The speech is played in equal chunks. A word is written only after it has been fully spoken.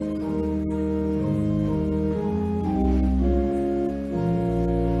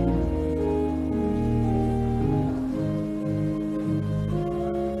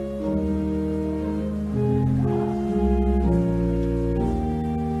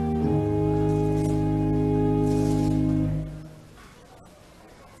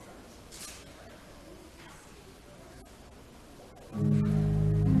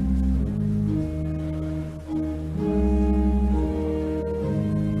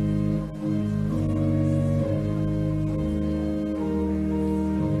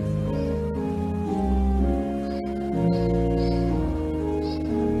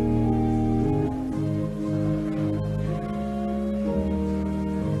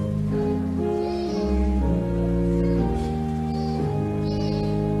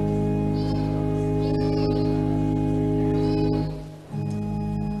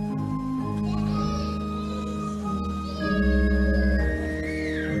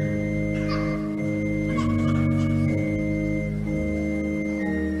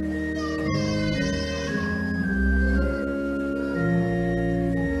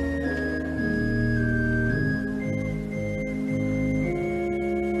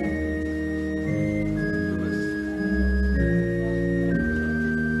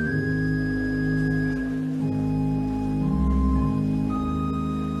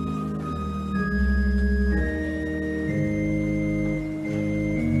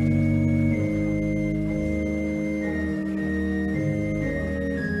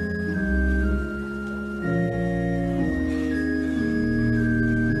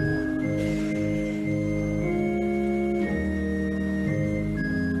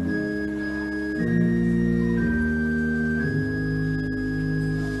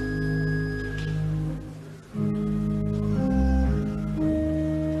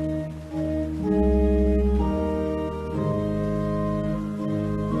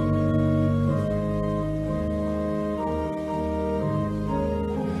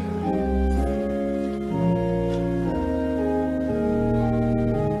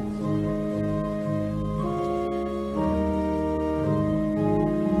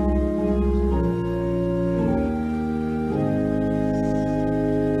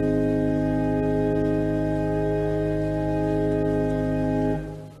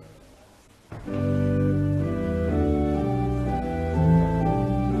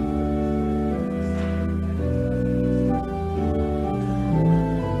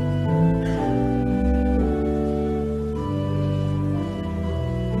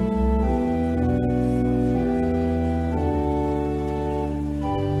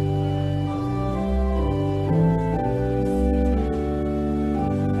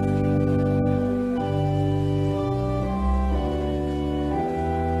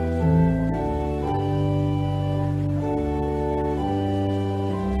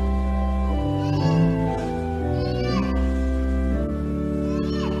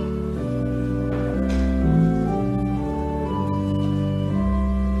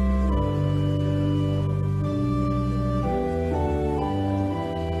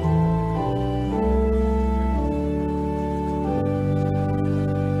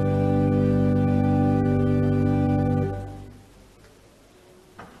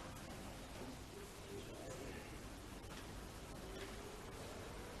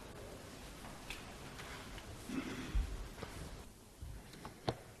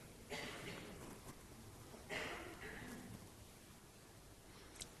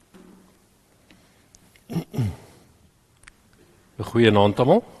Goeienaand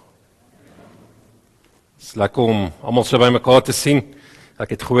almal. Het is lekker om almal so by mekaar te sien.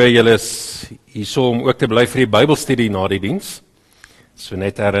 Ek het gehoor julle is hierso om ook te bly vir die Bybelstudie na die diens. So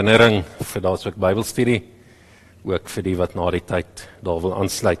net herinnering vir daar's ook Bybelstudie, ook vir die wat na die tyd daar wil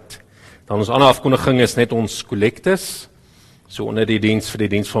aansluit. Dan ons ander afkondiging is net ons kollektes, so onder die diens vir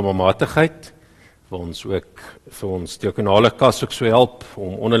die diens van barmhartigheid, waar ons ook vir ons diakonale kas ook so help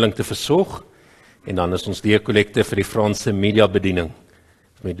om onderling te versorg. En dan is ons kollekte vir die Franse media bediening,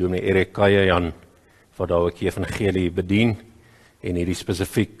 met dominee Erik Kajejan, wat daar ook die evangelie bedien, en hierdie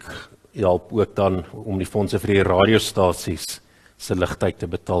spesifiek help ook dan om die fondse vir die radiostasies se ligtyd te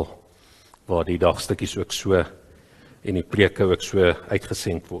betaal, waar die dagstukkies ook so, en die preke ook so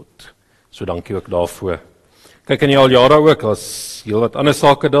uitgesend word. So dankie ook daarvoor. Kyk in die al jare ook, as heel wat ander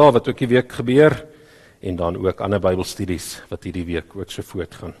sake daar, wat ook die week gebeur, en dan ook ander Bybelstudies, wat hierdie week ook so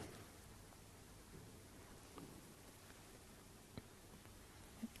voortgaan.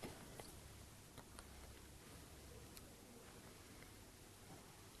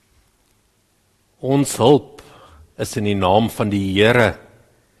 Ons hulp is in die naam van die Here,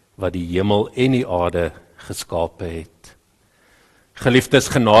 wat die hemel en die aarde geskape het.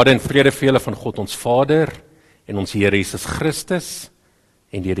 Geliefdes, genade en vrede vir julle van God ons Vader en ons Here Jesus Christus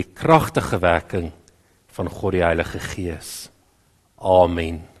en deur die kragtige werking van God die Heilige Gees.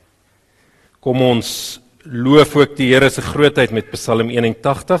 Amen. Kom ons loof ook die Here se grootheid met Psalm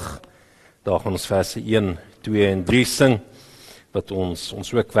 81. Daar gaan ons verse 1, 2 en 3 sing, wat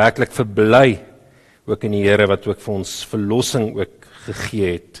ons ook werklik verbly, ook in die Here wat ook vir ons verlossing ook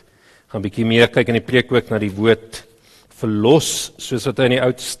gegee het. Gaan bietjie meer kyk in die preek ook na die woord verlos, soos wat hy in die Ou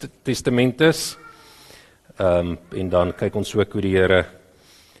Testament is. En dan kyk ons ook hoe die Here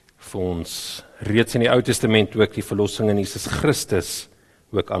vir ons reeds in die Ou Testament ook die verlossing in Jesus Christus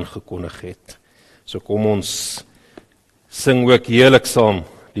ook aangekondig het. So kom ons sing ook heerlik saam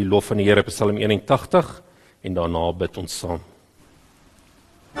die lof van die Here, Psalm 81, en daarna bid ons saam.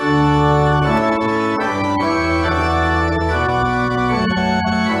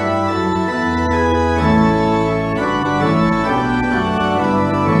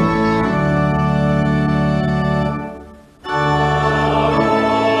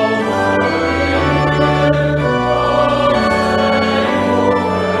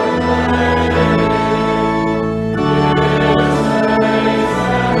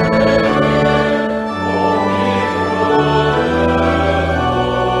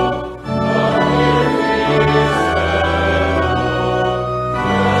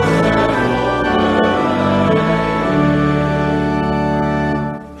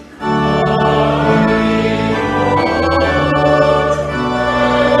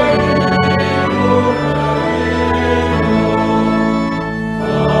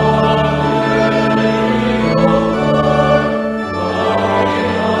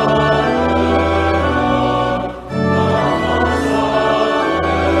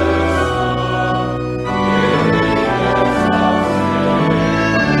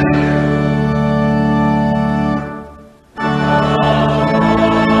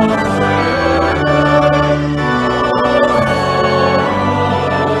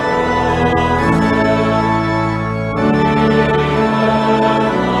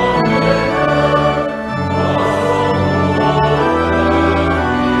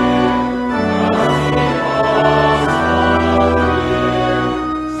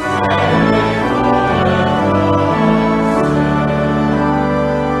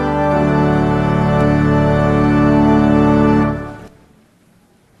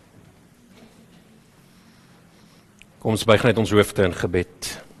 Ons buig net ons hoofde in gebed.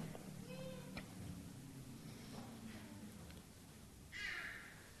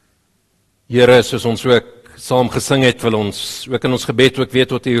 Here, soos ons ook saam gesing het, wil ons ook in ons gebed ook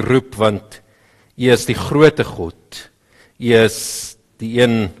weet wat U roep, want U is die grootte God. U is die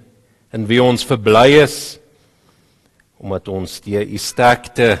een in wie ons verbly is, omdat ons deur U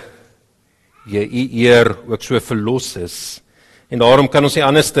sterkte, deur U eer ook so verlos is. En daarom kan ons nie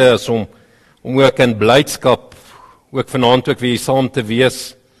anderste as om ook in blydskap ook vanaand ook weer saam te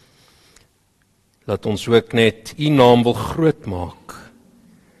wees, dat ons ook net U naam wil groot maak.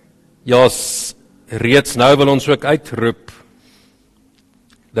 Ja, reeds nou wil ons ook uitroep,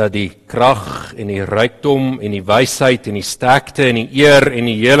 dat die krag en die rykdom en die wysheid en die sterkte en die eer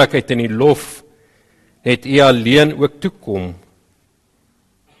en die heerlikheid en die lof, net U alleen ook toekom.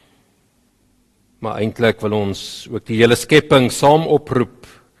 Maar eintlik wil ons ook die hele skepping saam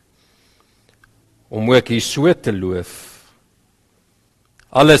oproep, om ook U so te loof.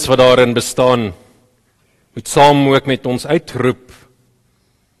 Alles wat daarin bestaan, moet saam ook met ons uitroep,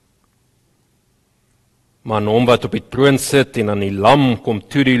 maar aan hom wat op die troon sit en aan die lam kom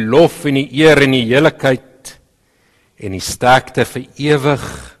toe die lof en die eer en die heerlikheid en die sterkte vir ewig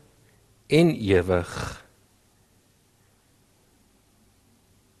en ewig.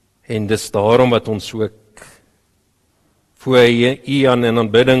 En dis daarom wat ons ook voor U aan in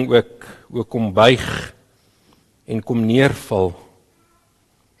aanbidding ook kom buig en kom neerval.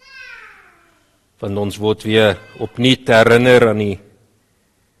 Want ons word weer opnuut herinner aan die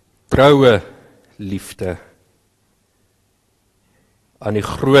troue liefde, aan die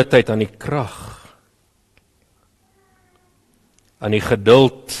grootheid, aan die krag, aan die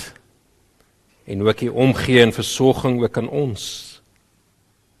geduld en ook die omgee en versorging ook aan ons.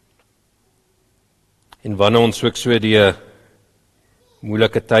 En wanneer ons ook so die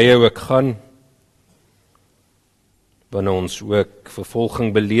moeilike tye ook gaan, wanneer ons ook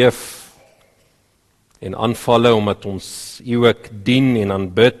vervolging beleef en aanvalle omdat ons U ook dien en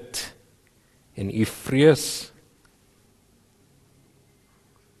aanbid en U vrees,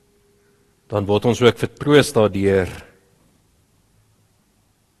 dan word ons ook vertroos daardeur,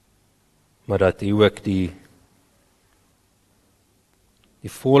 maar dat U ook die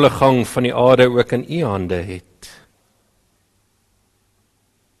volle gang van die aarde ook in U hande het.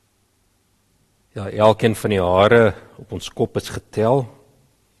 Ja, elkeen van die hare op ons kop is getel,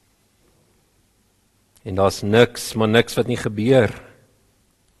 en daar's niks, maar niks wat nie gebeur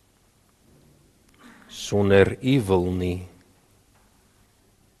sonder U wil nie.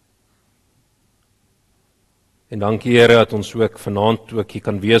 En dankie Here dat ons ook vanaand ook hier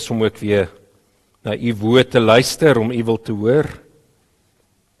kan wees om ook weer na U woord te luister, om U wil te hoor.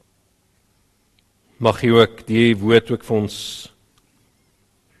 Mag U ook die woord ook vir ons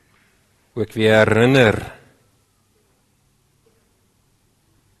ook weer herinner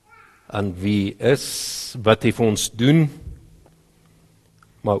aan wie is, wat hy vir ons doen,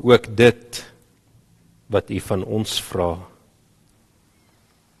 maar ook dit wat hy van ons vra.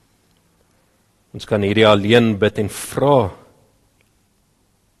 Ons kan hierdie alleen bid en vra,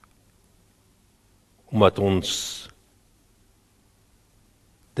 omdat ons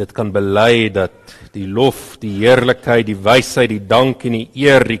dit kan bely dat die lof, die heerlikheid, die wysheid, die dank en die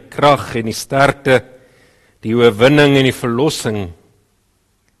eer, die krag en die sterkte, die oorwinning en die verlossing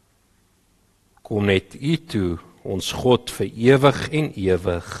kom net U toe, ons God vir ewig en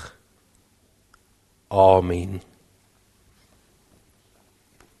ewig. Amen.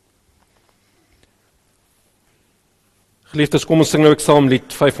 Geliefdes, kom ons sing nou ook saam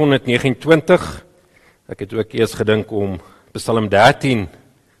lied 529. Ek het ook eers gedink om Psalm 13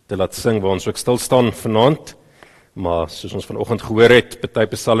 te laat sing, waar ons ook stil staan vanaand, maar soos ons vanoggend gehoor het, party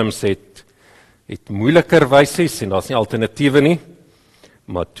psalms het moeiliker wysies en daar's nie alternatiewe nie,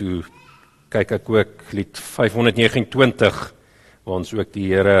 maar toe kyk ek ook lied 529, waar ons ook die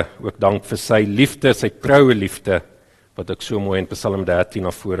Here ook dank vir sy liefde, sy troue liefde, wat ook so mooi in Psalm 13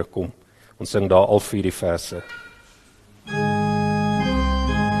 na vore kom. Ons sing daar al 4 die verse.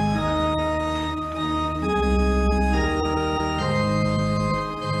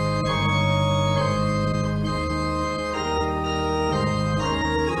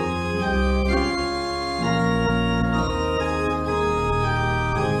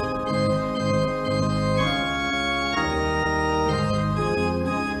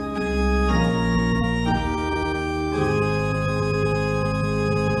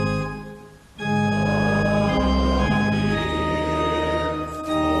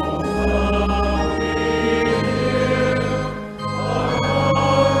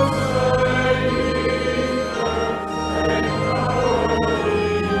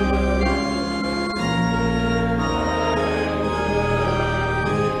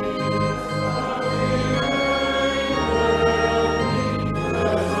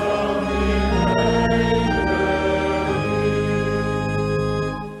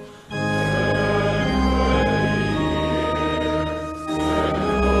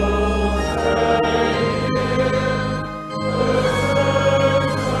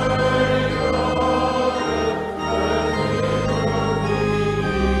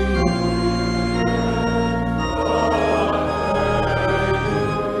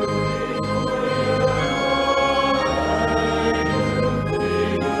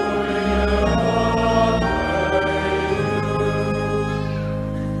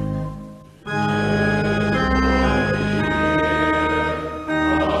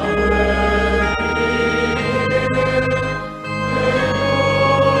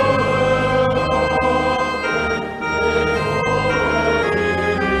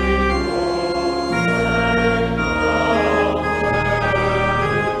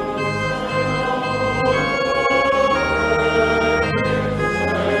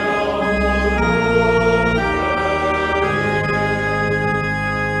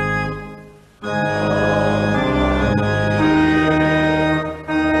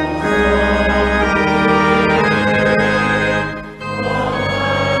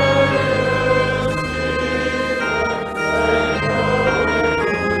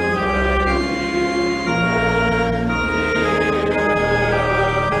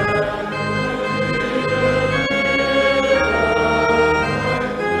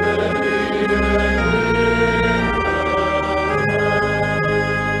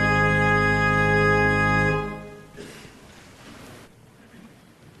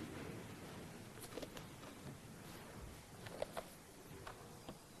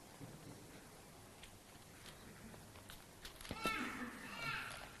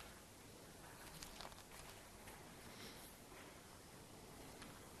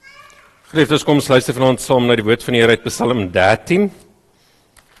 Geliefdes, kom ons luister vanaand saam na die woord van die Here uit Psalm 13.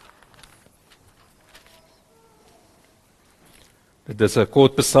 Dit is 'n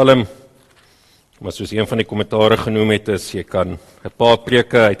kort psalm, maar soos een van die kommentare genoem het, is jy kan 'n paar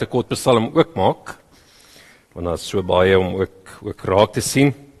preke uit 'n kort psalm ook maak, want daar is so baie om ook raak te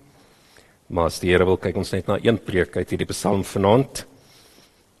sien. Maar as die Here wil, kyk ons net na een preek uit hierdie psalm vanaand.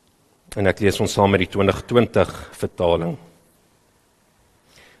 En ek lees ons saam met die 2020 vertaling.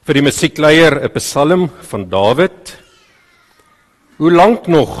 Vir die musiekleier 'n psalm van Dawid. Hoe lank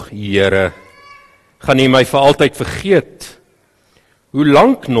nog, Here, gaan U my vir altyd vergeet? Hoe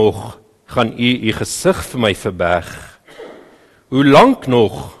lank nog gaan U gesig vir my verberg? Hoe lank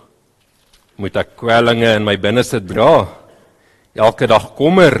nog moet ek kwellinge in my binneste dra? Elke dag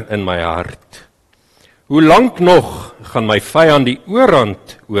kommer in my hart. Hoe lank nog gaan my vyand die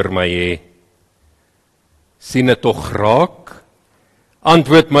oorhand oor my hê? Sien dit tog raak?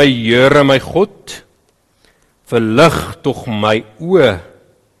 Antwoord my Here, my God, verlig tog my oë,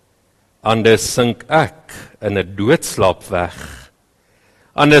 anders sink ek in 'n doodslaap weg.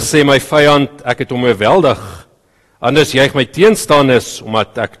 Anders sê my vyand, ek het hom oorweldig, anders juig my teenstanders,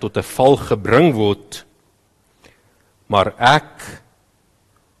 omdat ek tot 'n val gebring word. Maar ek,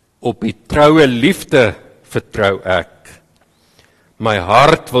 op die troue liefde vertrou ek. My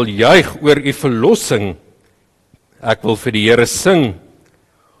hart wil juig oor U verlossing, ek wil vir die Here sing,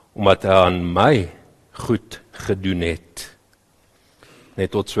 omdat hy aan my goed gedoen het.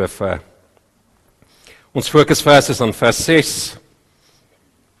 Net tot sover. Ons fokusvers is aan vers 6.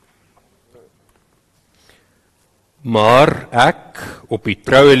 Maar ek, op die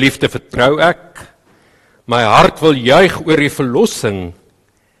troue liefde vertrou ek, my hart wil juig oor die verlossing,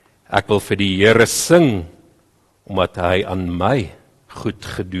 ek wil vir die Here sing, omdat hy aan my goed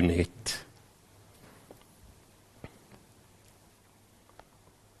gedoen het.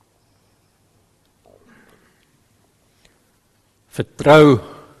 Vertrou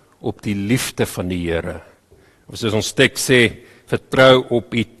op die liefde van die Here. Of soos ons teks sê, vertrou op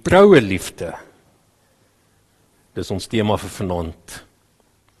die troue liefde. Dis ons tema vir vanaand.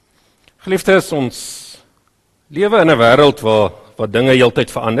 Geliefdes, ons lewe in 'n wêreld waar dinge heeltyd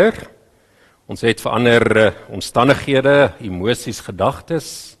verander. Ons het verander omstandighede, emosies,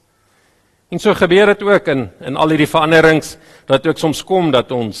 gedagtes. En so gebeur dit ook in al hierdie veranderings, dat ook soms kom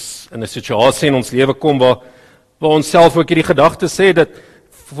dat ons in 'n situasie in ons lewe kom waar ons self ook hierdie gedagtes sê, dat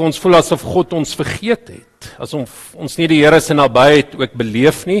vir ons voel asof God ons vergeet het, asof ons nie die Here se nabyheid ook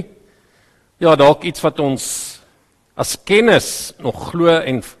beleef nie. Ja, dalk iets wat ons as kennis nog glo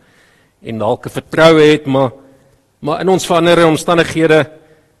en dalk 'n vertroue het, maar in ons veranderde omstandighede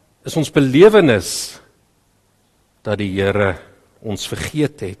is ons belewenis dat die Here ons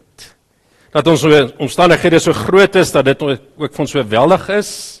vergeet het. Dat ons omstandighede so groot is, dat dit ook vir ons so weldig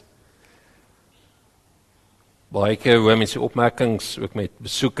is. Baie keer hoor mense opmerkings, ook met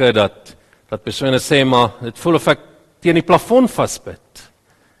besoeke, dat persone sê, maar dit voel of ek teen die plafon vasbyt.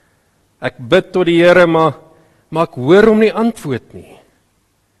 Ek bid tot die Here, maar ek hoor hom nie antwoord nie.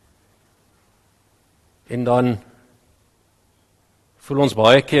 En dan voel ons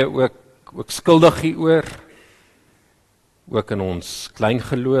baie keer ook skuldig hieroor, ook in ons klein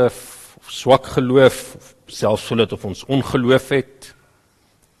geloof, of swak geloof, of selfs voel dit of ons ongeloof het.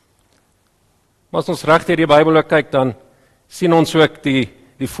 Maar as ons reg deur die Bybel ook kyk, dan sien ons ook die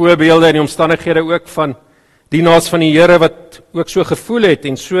voorbeelde en die omstandighede ook van dienaars van die Here wat ook so gevoel het,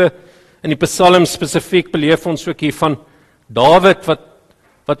 en so in die Psalm spesifiek beleef ons ook hier van Dawid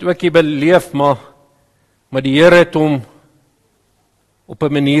wat ook hier beleef, maar die Here het hom op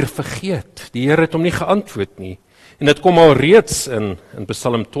 'n manier vergeet. Die Here het hom nie geantwoord nie. En dit kom al reeds in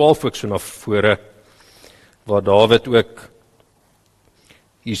Psalm 12 ook so na vore, waar Dawid ook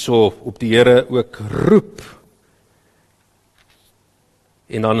hierso op die Here ook roep.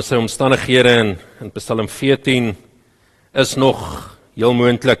 En dan sy omstandighede in Psalm 14 is nog heel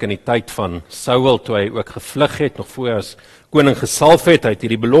moontlik in die tyd van Saul, toe hy ook gevlug het, nog voor hy as koning gesalf het. Hy het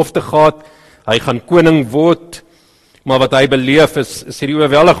hierdie belofte gehad, hy gaan koning word, maar wat hy beleef is hierdie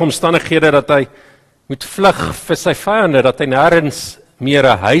oorweldige omstandighede, dat hy moet vlug vir sy vyande, dat hy nêrens meer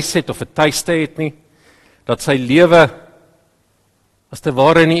 'n huis het of 'n tuiste het nie, dat sy lewe as te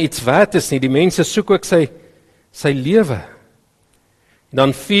ware nie iets werd is nie. Die mense soek ook sy lewe. En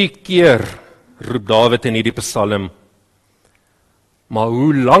dan 4 keer roep Dawid in hierdie psalm, maar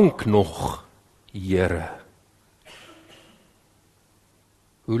hoe lank nog, Here?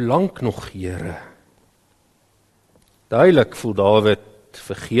 Hoe lank nog, Here? Duidelik voel Dawid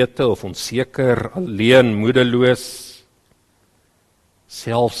vergete of onseker, alleen, moedeloos,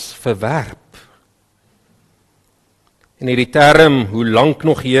 selfs verwerp. En hierdie term, hoe lank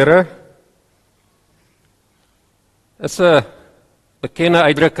nog, Here, is 'n bekende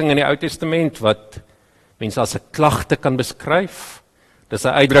uitdrukking in die Ou Testament wat mense as 'n klagte kan beskryf. Dis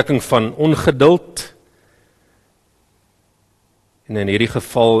 'n uitdrukking van ongeduld. En in hierdie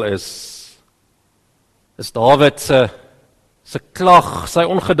geval is Dawid se klag, sy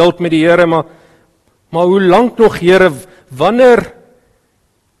ongeduld met die Here, maar hoe lank nog, Here, wanneer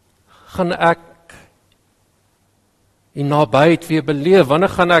gaan ek U nabyheid weer beleef? Wanneer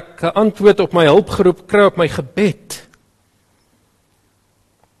gaan ek 'n antwoord op my hulpgeroep kry, op my gebed?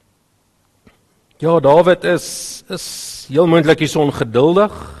 Ja, Dawid is heel moontlik hier so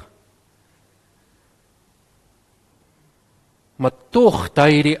ongeduldig, maar tog dat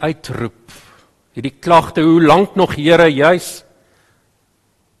hy hierdie uitroep, hierdie klagte, hoe lank nog, Here, juis,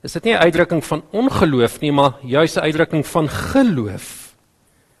 is dit nie 'n uitdrukking van ongeloof nie, maar juis 'n uitdrukking van geloof.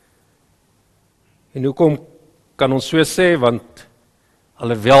 En hoekom kan ons so sê? Want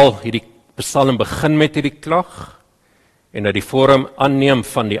alhoewel hierdie Psalm begin met hierdie klag, en dat die vorm aanneem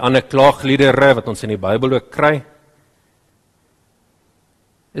van die ander klaagliedere wat ons in die Bybel ook kry,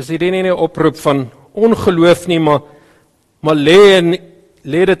 is dit nie 'n oproep van ongeloof nie, maar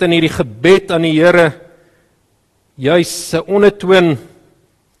lê dit in hierdie gebed aan die Here juis 'n ondertoon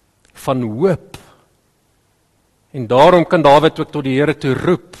van hoop. En daarom kan Dawid ook tot die Here toe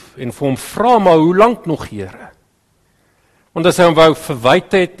roep en vir hom vra, maar hoe lank nog, Here? Want as hy hom wou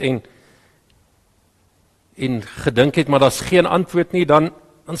verwyd het en gedink het, maar daar's geen antwoord nie, dan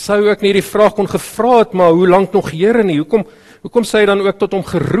sou hy ook nie die vraag kon gevra het, maar hoe lank nog, Here, nie? Hoekom sê hy dan ook tot hom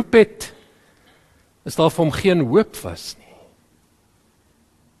geroep het, is daar vir hom geen hoop was nie?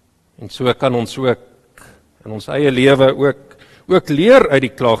 En so kan ons ook in ons eie lewe ook leer uit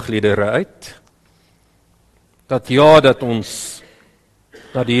die klaagliedere uit, dat die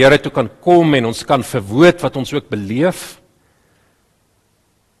Here toe kan kom en ons kan verwoord wat ons ook beleef.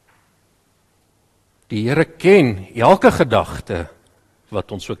 Die Here ken elke gedagte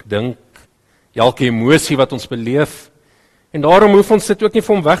wat ons ook dink, elke emosie wat ons beleef, en daarom hoef ons dit ook nie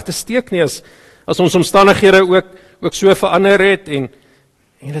vir hom weg te steek nie, as ons omstandighede ook so verander het, en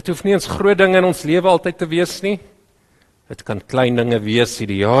dit hoef nie eens groot dinge in ons lewe altyd te wees nie. Dit kan klein dinge wees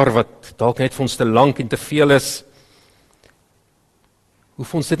hierdie jaar wat dalk net vir ons te lank en te veel is.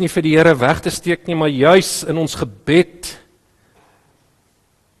 Hoef ons dit nie vir die Here weg te steek nie, maar juis in ons gebed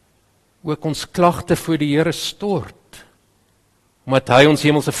ook ons klagte voor die Here stort, omdat hy ons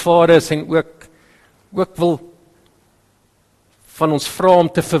hemelse Vader is en ook wil van ons vra om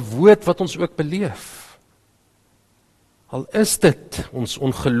te verwoord wat ons ook beleef. Al is dit ons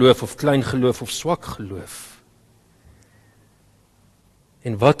ongeloof of klein geloof of swak geloof.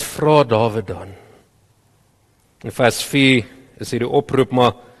 En wat vra Dawid dan? In vers 4 is hier die oproep,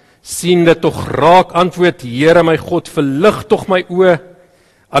 maar sien dit tog raak, antwoord, Here my God, verlig tog my oë,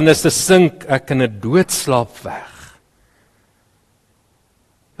 anders te sink ek in 'n doodslaap weg.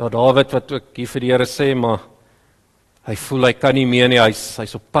 Ja, Dawid wat ook hier vir die Here sê, maar hy voel hy kan nie meer nie,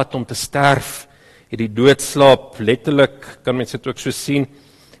 hy's op pad om te sterf. Hierdie doodslaap, letterlik kan mens dit ook so sien,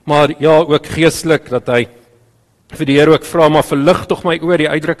 maar ja, ook geestelik, dat hy vir die Here ook vra, maar verlig tog my oë. Die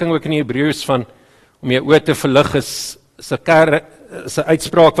uitdrukking ook in die Hebreëus van om jou oë te verlig is 'n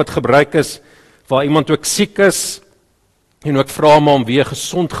uitspraak wat gebruik is waar iemand ook siek is en ook vra om weer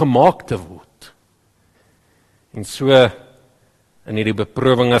gesond gemaak te word. En so in hierdie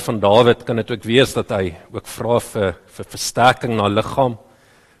beproewinge van Dawid kan dit ook wees dat hy ook vra vir versterking na liggaam,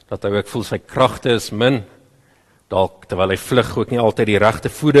 dat hy ook voel sy kragte is min, dalk terwyl hy vlug ook nie altyd die regte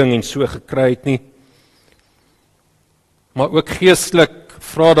voeding en so gekry het nie. Maar ook geestelik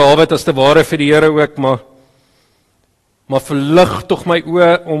vra Dawid as te ware vir die Here ook, maar verlig tog my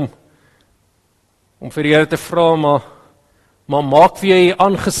oë om vir die Here te vra, maar maak weer u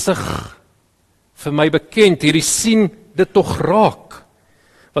aangesig vir my bekend, hierdie sien dit tog raak.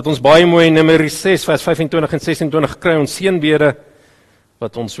 Wat ons baie mooi in Numeri 6 vers 25 en 26 kry, ons seënbede,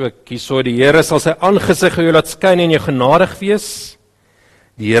 wat ons ook hierso, die Here sal sy aangesig oor jou laat skyn en jou genadig wees.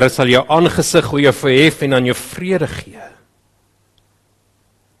 Die Here sal jou aangesig oor jou verhef en aan jou vrede gee.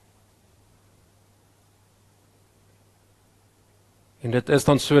 En dit is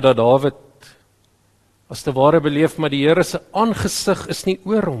dan so dat Dawid as te ware beleef, maar die Here se aangesig is nie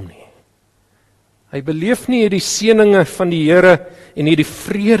oor hom nie. Hy beleef nie hierdie seëninge van die Here en hierdie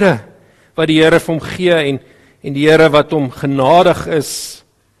vrede wat die Here vir hom gee en die Here wat hom genadig is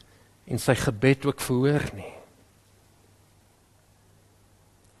en sy gebed ook verhoor nie.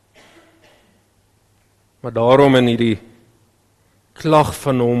 Maar daarom in hierdie klag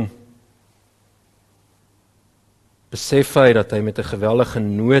van hom besef hy dat hy met 'n geweldige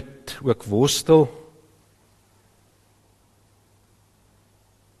nood ook worstel.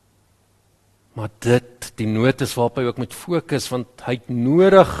 Maar die nood is waarop hy ook moet fokus, want hy het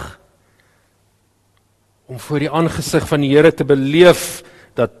nodig om voor die aangesig van die Here te beleef,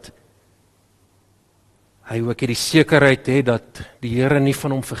 dat hy ook hierdie sekerheid het, dat die Here nie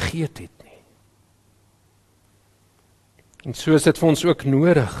van hom vergeet het nie. En so is dit vir ons ook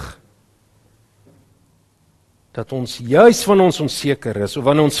nodig, dat ons juis wanneer ons onseker is, of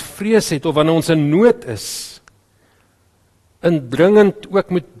wanneer ons vrees het, of wanneer ons in nood is, indringend ook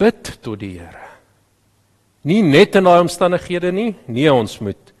moet bid tot die Here. Nie net in daai omstandighede nie, nee, ons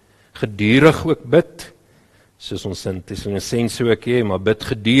moet gedurig ook bid, soos ons in Tessalonisense ook hê, maar bid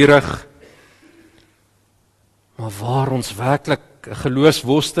gedurig. Maar waar ons werklik 'n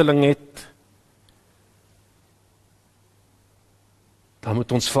geloofsworsteling het, dan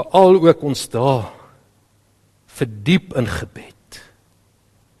moet ons veral ook ons daar verdiep in gebed.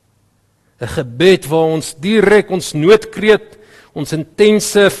 'n Gebed waar ons direk ons noodkreet, ons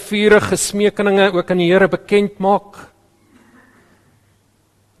intense, vurige smekeninge ook aan die Here bekend maak.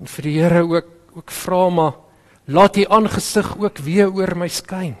 En vir die Here ook vra, maar laat die aangesig ook weer oor my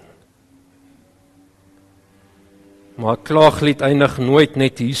skyn. Maar 'n klaaglied eindig nooit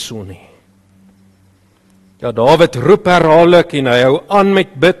net hierso nie. Ja, Dawid roep herhaaldelik en hy hou aan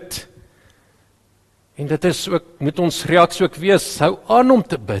met bid. En dit is ook, moet ons reaksie ook wees, hou aan om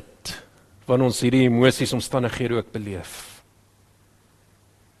te bid, wanneer ons hierdie emosies, omstandighede ook beleef.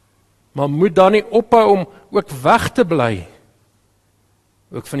 Maar moet dan nie ophou om ook weg te bly,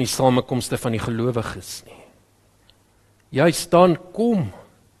 ook van die samekomste van die gelowiges nie. Juist dan kom,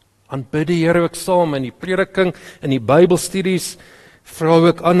 aanbid die Here ook saam in die prediking, in die Bybelstudies, vra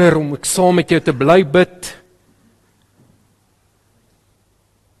ook ander om ook saam met jou te bly bid.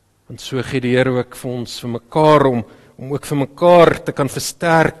 Want so gee die Here ook vir ons, vir mekaar, om ook vir mekaar te kan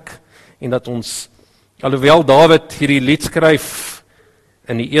versterk, en dat ons, alhoewel Dawid hierdie lied skryf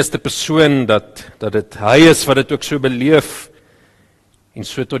in die eerste persoon, dat dit hy is wat dit ook so beleef, en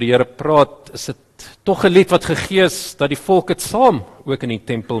so tot die Here praat, is dit tog 'n lied wat gegee is, dat die volk het saam ook in die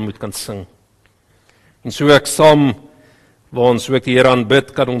tempel moet kan sing. En so ook saam, waar ons ook die Here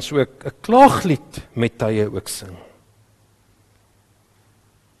aanbid, kan ons ook 'n klaaglied met tye ook sing.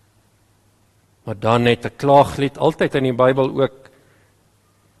 Maar dan net 'n klaaglied, altyd in die Bybel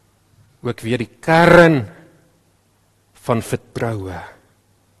ook weer die kern van vertroue.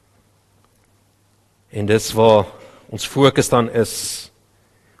 En dis waar ons fokus dan is,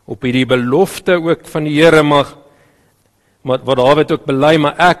 op hierdie belofte ook van die Here, maar wat Dawid ook bely,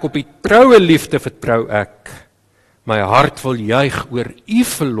 maar ek op die troue liefde vertrou ek. My hart wil juig oor u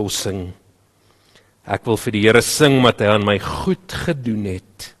verlossing. Ek wil vir die Here sing wat hy aan my goed gedoen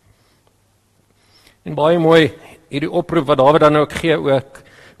het. En baie mooi, hierdie oproep wat Dawid dan ook gee,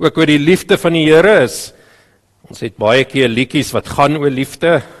 ook oor die liefde van die Here is. Ons het baie keer liedjies wat gaan oor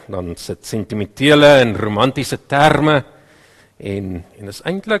liefde, dan sit sentimentele en romantiese terme, en is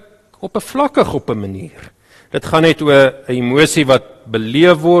eintlik oppervlakkig op 'n manier. Dit gaan net oor 'n emosie wat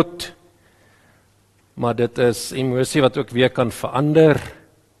beleef word, maar dit is emosie wat ook weer kan verander.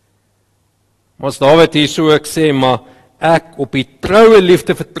 Maar as Dawid hier so ook sê, maar ek op die troue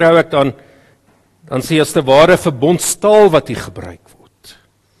liefde vertrou ek, dan sê as te ware verbondstaal wat hier gebruik word.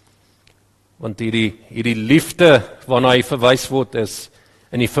 Want hierdie liefde waarna hy verwys word is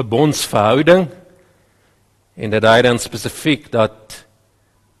in die verbondsverhouding, en dat hy dan spesifiek dat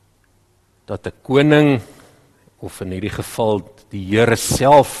 'n koning, of in hierdie geval die Here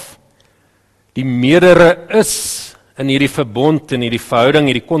self, die meerdere is in hierdie verbond, in hierdie verhouding,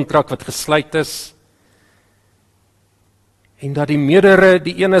 hierdie kontrak wat gesluit is, en dat die meerdere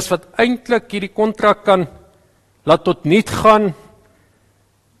die een is wat eintlik hierdie kontrak kan laat tot niet gaan,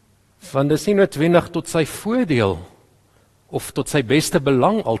 want dit is nie noodwendig tot sy voordeel, of tot sy beste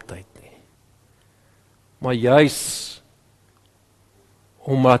belang altyd nie, maar juis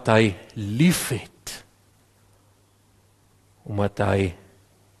omdat hy lief het, omdat hy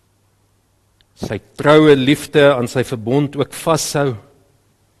sy troue liefde aan sy verbond ook vashou,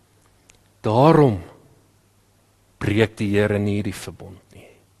 daarom breek die Here nie die verbond nie.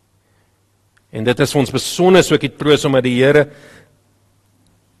 En dit is ons besonder ook die troos, omdat die Here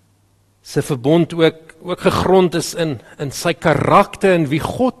sy verbond ook gegrond is in sy karakter en wie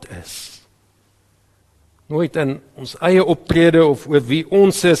God is. Nooit in ons eie optrede of oor wie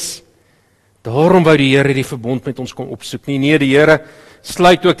ons is. Daarom wou die Here die verbond met ons kom opsoek nie. Nee, die Here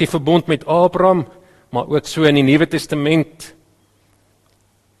sluit ook die verbond met Abraham, maar ook so in die Nuwe Testament.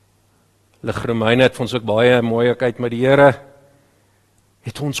 Romeine het vir ons ook baie mooi uit, maar die Here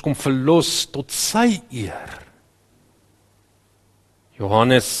het ons kom verlos tot sy eer.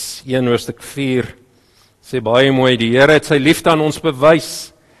 Johannes 1 hoofstuk 4 sê baie mooi, die Here het sy liefde aan ons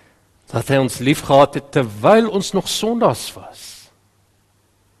bewys, dat hy ons liefgehad het terwyl ons nog sondaars was.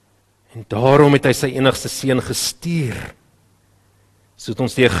 En daarom het hy sy enigste seun gestuur, sodat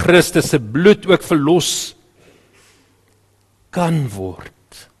ons deur Christus se bloed ook verlos kan word.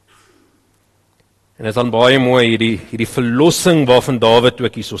 En dit is dan baie mooi, hierdie verlossing waarvan Dawid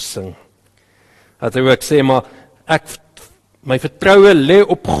ook hierso sing. Dat hy ook sê, maar my vertroue lê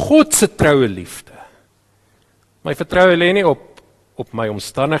op God se troue liefde. My vertroue lê nie op my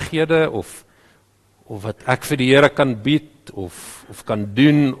omstandighede, of wat ek vir die Here kan bied, of kan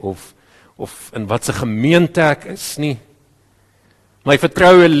doen, of in wat se gemeente ek is nie. My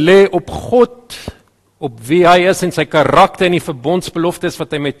vertroue lê op God, op wie hy is en sy karakter en die verbondsbeloftes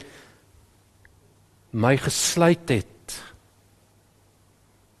wat hy met my gesluit het.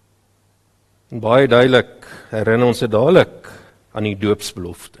 En baie duidelik herinner ons dit dadelik aan die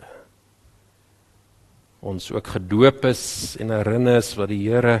doopsbelofte. Ons ook gedoop is en herinner is wat die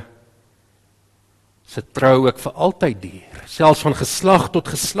Here se trou ook vir altyd duur, selfs van geslag tot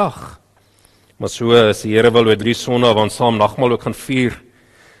geslag. Maar so as die Here wil oor 3 Sondae waar ons saam nagmaal ook gaan vier,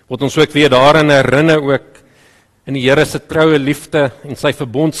 word ons ook weer daarin herinner ook in die Here se troue liefde en sy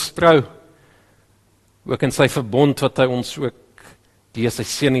verbondstrou, ook in sy verbond wat hy ons ook deur sy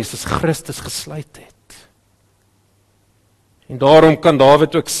seun Jesus Christus gesluit het. En daarom kan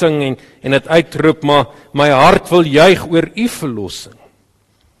Dawid ook sing en dit uitroep, maar my hart wil juig oor u verlossing.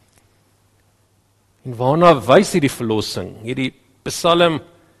 En waarna wys hierdie verlossing? Hierdie Psalm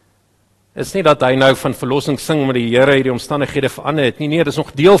is nie dat hy nou van verlossing sing met die Here hierdie omstandighede verander het nie. Nee, dit is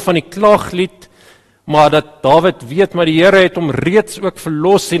nog deel van die klaaglied, maar dat Dawid weet, maar die Here het hom reeds ook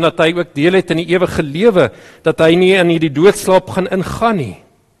verlos en dat hy ook deel het in die ewige lewe, dat hy nie in hierdie doodslaap gaan ingaan nie.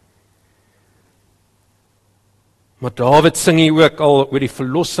 Maar Dawid sing hier ook al oor die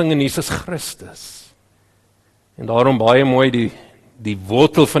verlossing in Jesus Christus. En daarom baie mooi die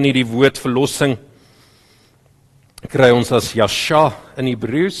wortel van hierdie woord verlossing kry ons as Yasha in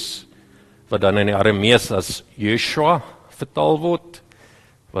Hebreëus, wat dan in die Aramees as Yeshua vertaal word,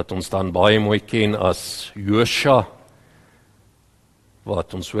 wat ons dan baie mooi ken as Josua,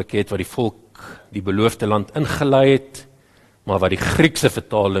 wat ons ook het, wat die volk die beloofde land ingelei het, maar wat die Griekse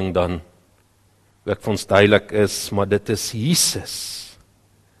vertaling dan ook vir ons duidelik is, maar dit is Jesus.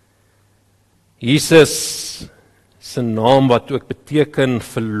 Jesus se naam wat ook beteken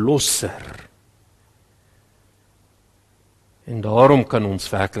verlosser. En daarom kan ons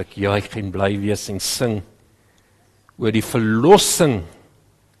werklik juig en bly wees en sing oor die verlossing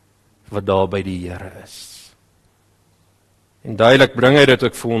wat daar by die Here is. En duidelik bring hy dit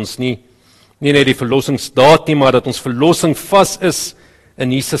ook vir ons nie net die verlossingsdaad nie, maar dat ons verlossing vas is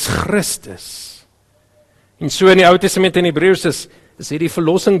in Jesus Christus. En so in die Ou Testament en Hebreëus is hierdie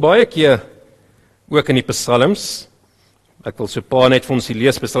verlossing baie keer ook in die Psalms. Ek wil so 'n paar net vir ons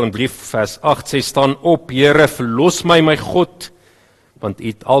lees, Psalm 3 vers 8 sê, staan op, Here, verlos my, my God, want u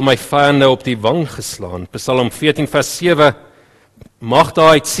het al my vyande op die wang geslaan. Psalm 14 vers 7, mag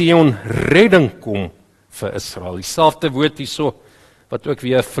daar uit Sion redding kom vir Israel. Dieselfde woord hierso, wat ook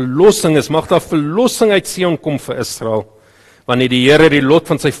weer verlossing is, mag daar verlossing uit Sion kom vir Israel. Wanneer die Here die lot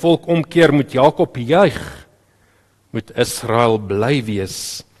van sy volk omkeer, moet Jakob juig, moet Israel bly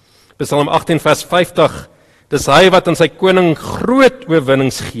wees. Psalm 18 vers 50, dis hy wat aan sy koning groot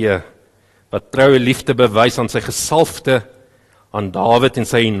oorwinnings gee, wat troue liefde bewys aan sy gesalfde, aan Dawid en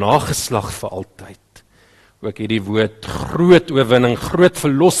sy nageslag vir altyd. Ook hierdie woord groot oorwinning, groot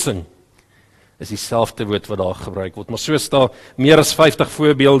verlossing, is dieselfde woord wat daar gebruik word. Maar so is daar meer as 50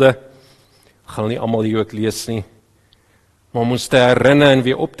 voorbeelde, ek gaan nie almal hier ook lees nie, maar om ons te herinner en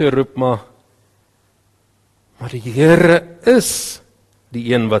weer op te roep, maar die Here is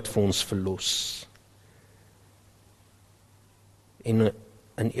die een wat vir ons verlos. En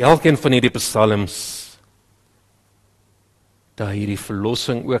in elkeen van hierdie psalms, dat hierdie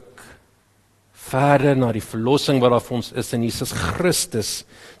verlossing ook verder na die verlossing wat daar vir ons is in Jesus Christus,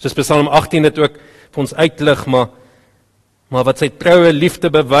 soos Psalm 18 dit ook vir ons uitlig, maar wat sy troue liefde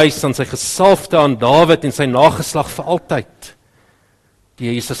bewys aan sy gesalfde, aan Dawid en sy nageslag vir altyd.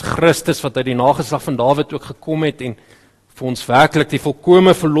 Die Jesus Christus wat uit die nageslag van Dawid ook gekom het en vir ons werklik die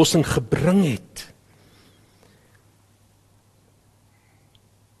volkome verlossing gebring het.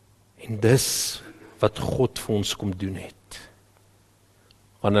 En dis wat God vir ons kom doen het.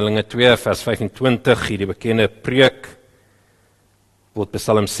 Handelinge 2 vers 25, hierdie bekende preek, word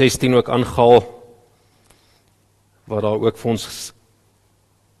Psalm 16 ook aangehaal, waar daar ook vir ons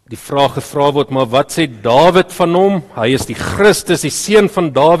die vraag gevra word, maar wat sê Dawid van hom? Hy is die Christus, die seun van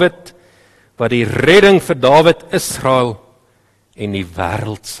Dawid, wat die redding vir Dawid, Israel en die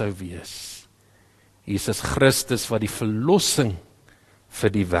wêreld sou wees. Jesus Christus wat die verlossing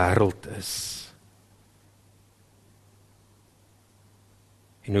vir die wêreld is.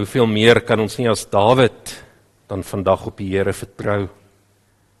 En hoeveel meer kan ons nie as Dawid dan vandag op die Here vertrou,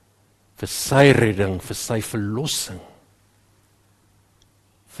 vir sy redding, vir sy verlossing,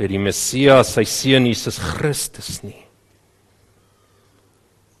 vir die Messias, sy Seun Jesus Christus nie.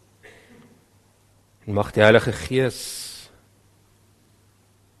 En mag die Heilige Gees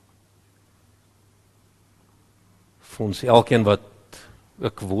vir ons elkeen wat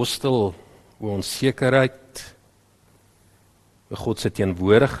ook worstel oor onsekerheid, oor God se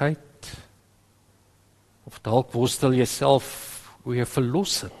teenwoordigheid, of dalk worstel jouself oor jou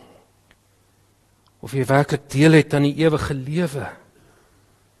verlossing, of jy werklik deel het aan die ewige lewe.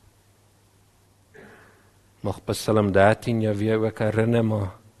 Mag Psalm 13 jou weer ook herinner,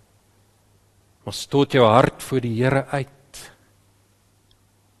 maar stoot jou hart voor die Here uit.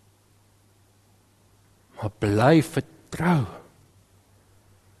 Maar bly vertrou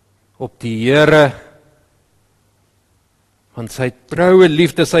op die Here, want sy troue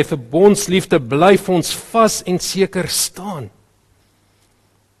liefde, sy verbondsliefde bly vir ons vas en seker staan.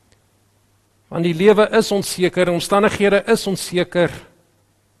 Want die lewe is onseker, omstandighede is onseker,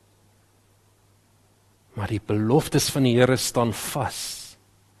 maar die beloftes van die Here staan vas.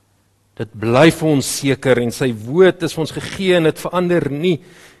 Dit bly vir ons seker en sy woord is vir ons gegee en dit verander nie.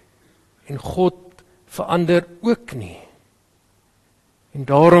 En God verander ook nie. En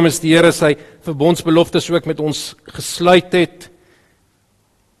daarom is die Here sy verbondsbeloftes ook met ons gesluit het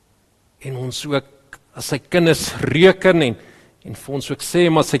en ons ook as sy kinders reken en vir ons ook sê,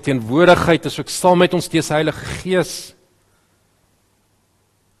 maar sy teenwoordigheid is ook saam met ons deur sy Heilige Gees.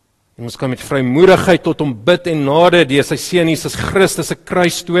 En ons kan met vrymoedigheid tot hom bid en nade deur sy Seun Jesus Christus se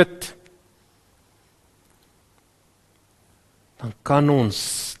kruisdood. Dan kan ons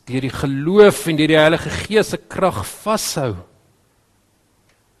deur die geloof en deur die Heilige Gees se krag vashou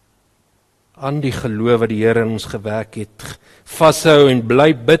aan die geloof wat die Here in ons gewerk het. Vashou en bly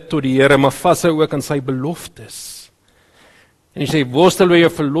bid tot die Here, maar vashou ook aan sy beloftes. En as jy worstel oor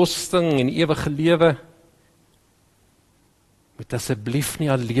jou verlossing en ewige lewe, moet asseblief nie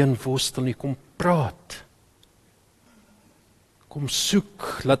alleen worstel nie, kom praat. Kom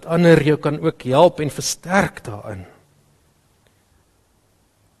soek, laat ander jou kan ook help en versterk daarin.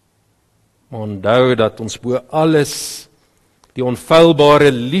 Maar onthou dat ons bo alles die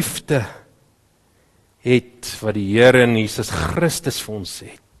onfeilbare liefde het wat die Here in Jesus Christus vir ons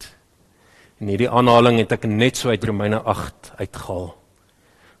het. En hierdie aanhaling het ek net so uit Romeine 8 uitgehaal,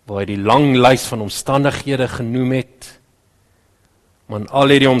 waar hy die lang lys van omstandighede genoem het, maar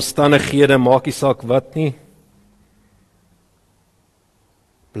al hierdie omstandighede, maak nie saak wat nie,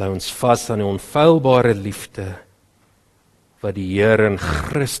 bly ons vas aan die onfeilbare liefde wat die Here in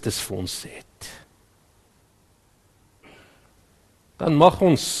Christus vir ons het. Dan mag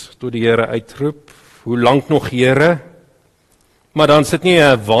ons tot die Here uitroep, hoe lank nog Here? Maar dan is dit nie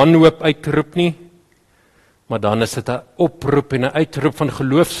 'n wanhoop uitroep nie, maar dan is dit 'n oproep en 'n uitroep van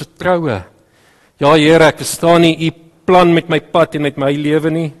geloofsvertroue. Ja Here, ek verstaan nie u plan met my pad en met my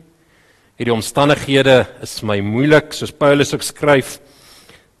lewe nie. Hierdie omstandighede is my moeilik, soos Paulus ook skryf,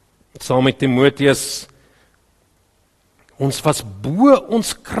 saam met Timoteus. Ons was bo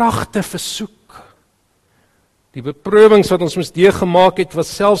ons kragte versoek. Die beproewings wat ons moes deurgemaak het,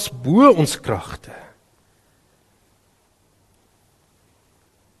 was selfs bo ons kragte.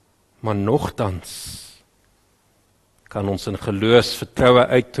 Maar nogtans kan ons in geloofsvertroue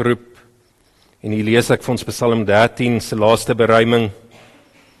uitroep, en hier lees ek vir ons Psalm 13 se laaste beruiming.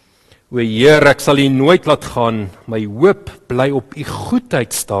 O Heer, ek sal u nooit laat gaan, my hoop bly op u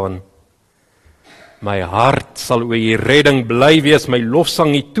goedheid staan. My hart sal oor u redding bly wees, my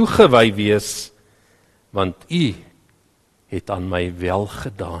lofsang u toegewy wees, want u het aan my wel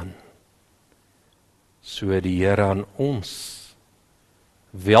gedaan. So die Here aan ons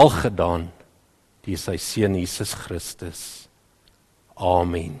wel gedaan, deur sy Seun Jesus Christus.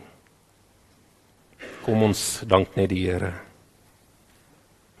 Amen. Kom ons dank net die Here.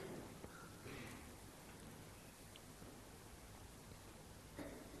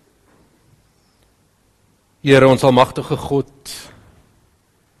 Here, ons almagtige God,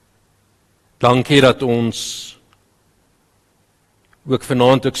 dankie dat ons ook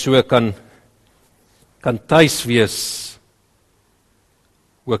vanaand ook so kan tuis wees,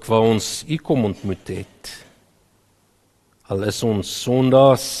 ook waar ons u kom ontmoet het. Al is ons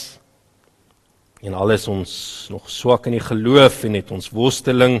sondaars, en al is ons nog swak in die geloof, en het ons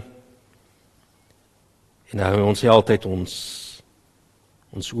worsteling, en hou ons nie altyd ons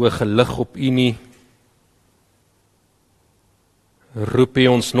oë gerig op u nie, roep u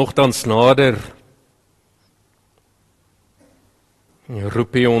ons nogtans nader,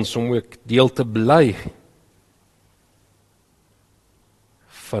 roep U ons om ook deel te bly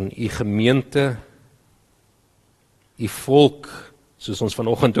van U gemeente, U volk, soos ons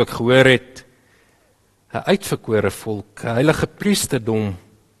vanoggend ook gehoor het, 'n uitverkore volk, 'n heilige priesterdom,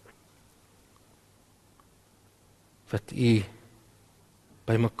 wat U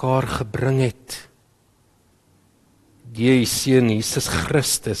bymekaar gebring het, deur U Seun Jesus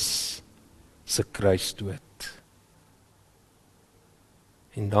Christus se kruisdood.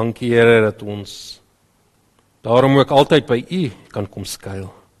 En dankie Here dat ons daarom ook altyd by U kan kom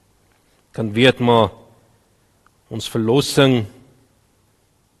skuil. Kan weet maar ons verlossing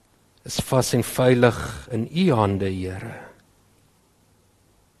is vas en veilig in U hande, Here.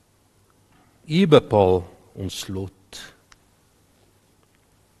 U bepaal ons lot.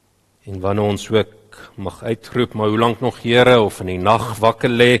 En wanneer ons ook mag uitroep, maar hoe lank nog Here, of in die nag wakker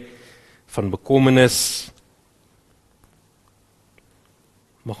lê van bekommernis,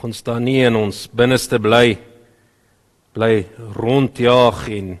 mag ons daar nie in ons binneste bly rondjaag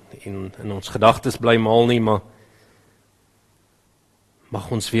en in ons gedagtes bly maal nie, maar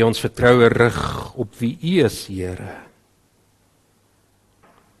mag ons weer ons vertroue rig op wie U is, Here.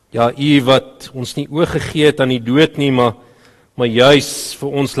 Ja, U wat ons nie oorgegee het aan die dood nie, maar juis vir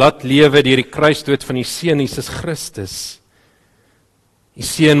ons laat lewe deur die kruisdood van die Seun Jesus Christus. Die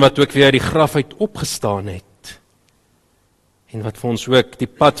Seun wat ook weer uit die graf uit opgestaan het. En wat vir ons ook die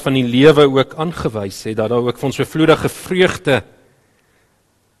pad van die lewe ook aangewys het, dat daar ook vir ons oorvloedige vreugde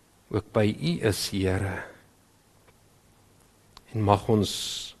ook by U is, Here. En mag ons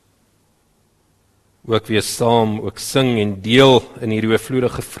ook weer saam ook sing en deel in hierdie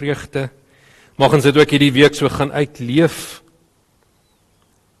oorvloedige vreugde. Mag ons dit ook hierdie week so gaan uitleef.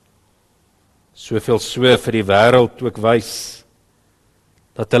 Soveel so vir die wêreld ook wys,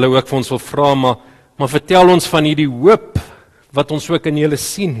 dat hulle ook vir ons wil vra, maar vertel ons van hierdie hoop, wat ons ook in julle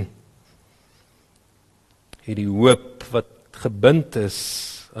sien. Hierdie hoop wat gebind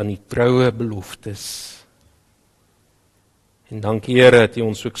is aan die troue beloftes. En dankie Here dat U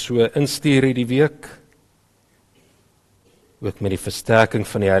ons ook so instuur hierdie week, ook met die versterking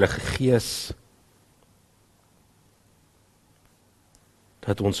van die Heilige Gees,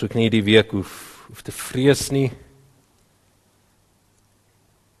 dat ons ook nie die week hoef te vrees nie,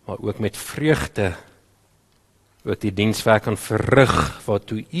 maar ook met vreugde ook die dienswerk kan verrig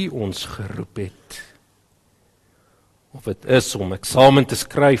waartoe U ons geroep het. Of dit is om eksamen te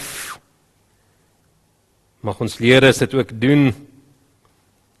skryf, mag ons leerders dit ook doen,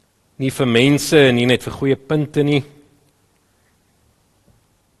 nie vir mense en nie net vir goeie punte nie,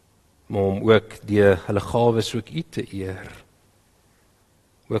 maar om ook deur hulle gawes ook U te eer.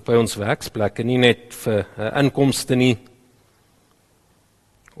 Ook by ons werksplekke, nie net vir inkomste nie,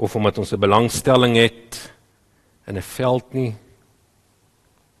 of omdat ons 'n belangstelling het in 'n veld nie,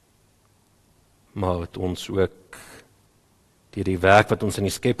 maar wat ons ook deur die werk wat ons in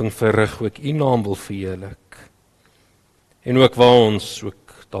die skepping verrig, ook U naam wil verheerlik. En ook waar ons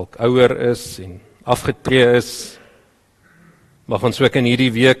ook dalk ouer is en afgetree is, mag ons ook in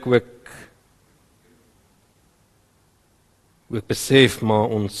hierdie week ook besef, maar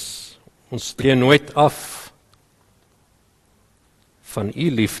ons tree nooit af van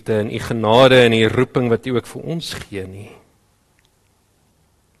U liefde en U genade en U roeping wat U ook vir ons gee nie.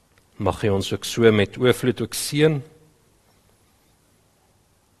 Mag U ons ook so met oorvloed ook seën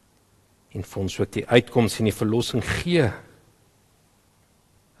en vir ons ook die uitkoms en die verlossing gee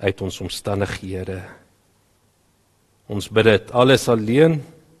uit ons omstandighede. Ons bid dit alles alleen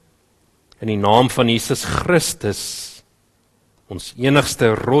in die naam van Jesus Christus, ons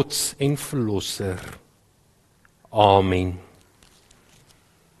enigste rots en verlosser. Amen.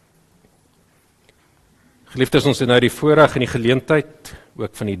 Geliefdes, ons het nou die voorreg en die geleentheid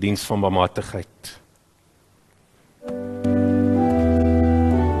ook van die diens van barmhartigheid.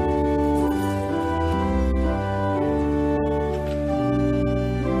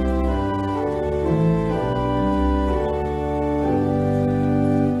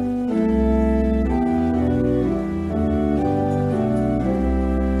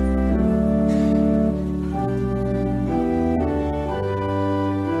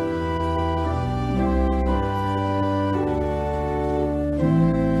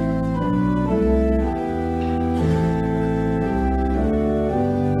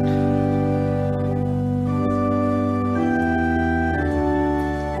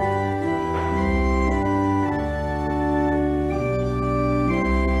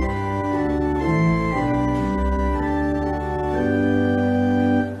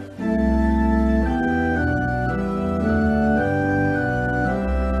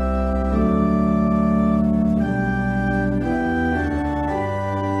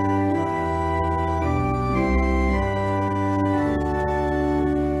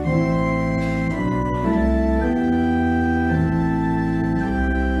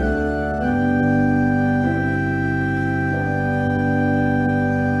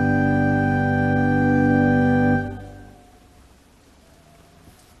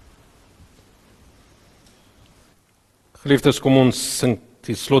 Geliefdes, kom ons sing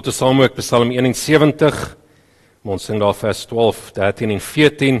die slotte saam ook Psalm 71. Ons sing daar vers 12, 13 en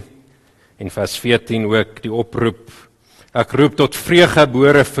 14 en vers 14 ook die oproep. Ek roep tot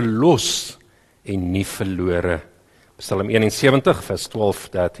vreegebore verlos en nie verlore. Psalm 71 vers 12,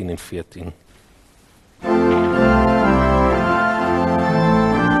 13 en 14.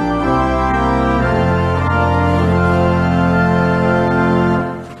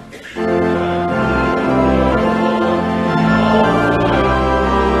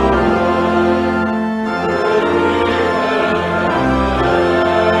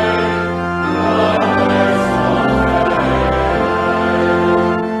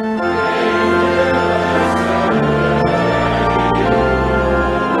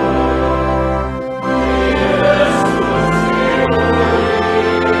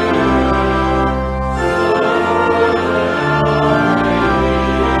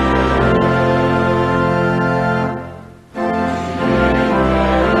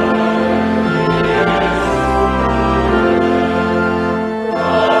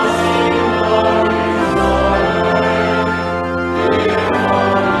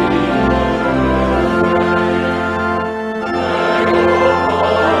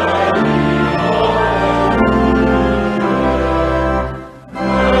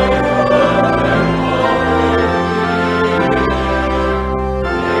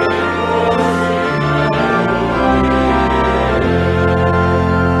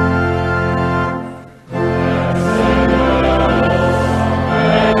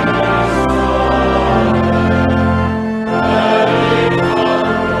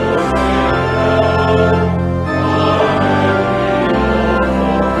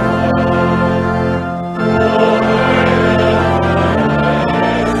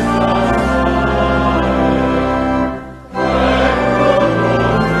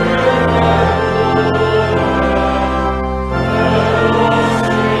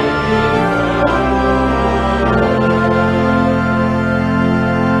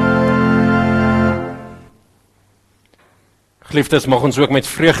 Geliefdes, mag ons ook met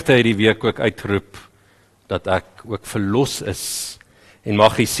vreugde hierdie week ook uitroep, dat ek ook verlos is, en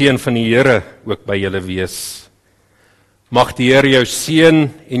mag die seën van die Here ook by julle wees. Mag die Here jou seën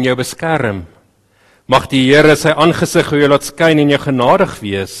en jou beskerm. Mag die Here sy aangesig oor jou laat skyn en jou genadig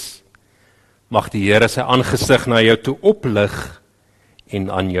wees. Mag die Here sy aangesig na jou toe oplig en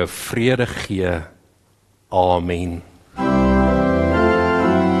aan jou vrede gee. Amen.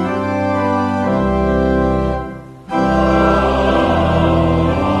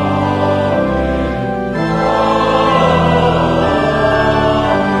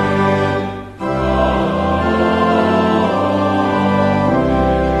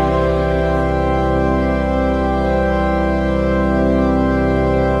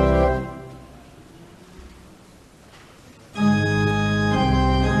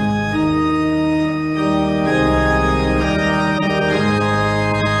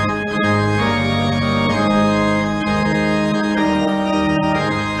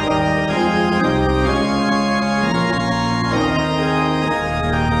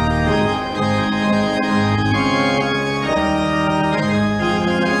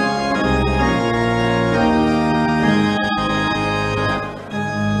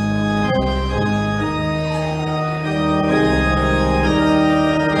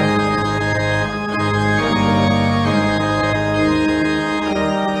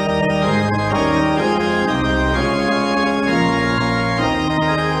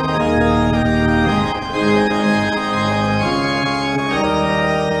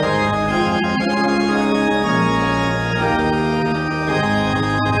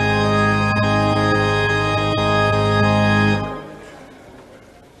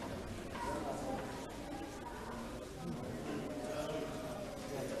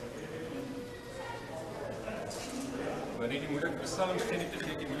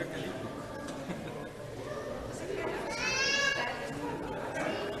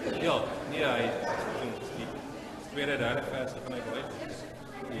 Ja, nee, hy tweede, derde vers van hy weet.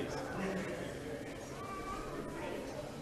 Yes.